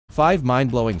5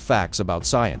 mind-blowing facts about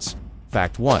science.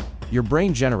 Fact 1. Your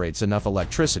brain generates enough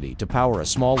electricity to power a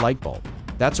small light bulb.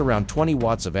 That's around 20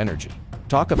 watts of energy.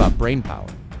 Talk about brain power.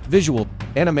 Visual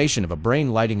animation of a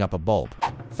brain lighting up a bulb.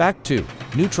 Fact 2.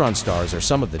 Neutron stars are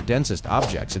some of the densest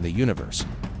objects in the universe.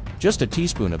 Just a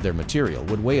teaspoon of their material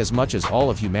would weigh as much as all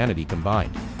of humanity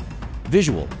combined.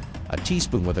 Visual. A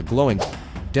teaspoon with a glowing,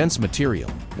 dense material,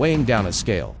 weighing down a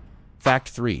scale. Fact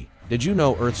 3. Did you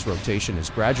know Earth's rotation is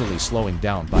gradually slowing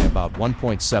down by about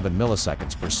 1.7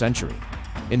 milliseconds per century?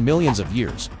 In millions of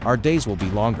years, our days will be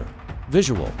longer.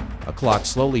 Visual. A clock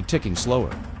slowly ticking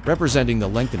slower, representing the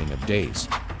lengthening of days.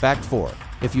 Fact 4.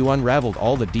 If you unraveled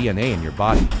all the DNA in your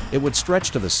body, it would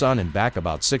stretch to the sun and back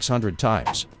about 600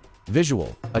 times.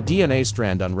 Visual. A DNA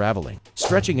strand unraveling,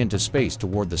 stretching into space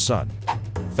toward the sun.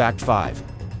 Fact 5.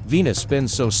 Venus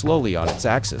spins so slowly on its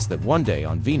axis that one day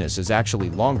on Venus is actually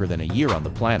longer than a year on the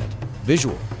planet.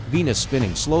 Visual. Venus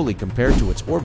spinning slowly compared to its orbit.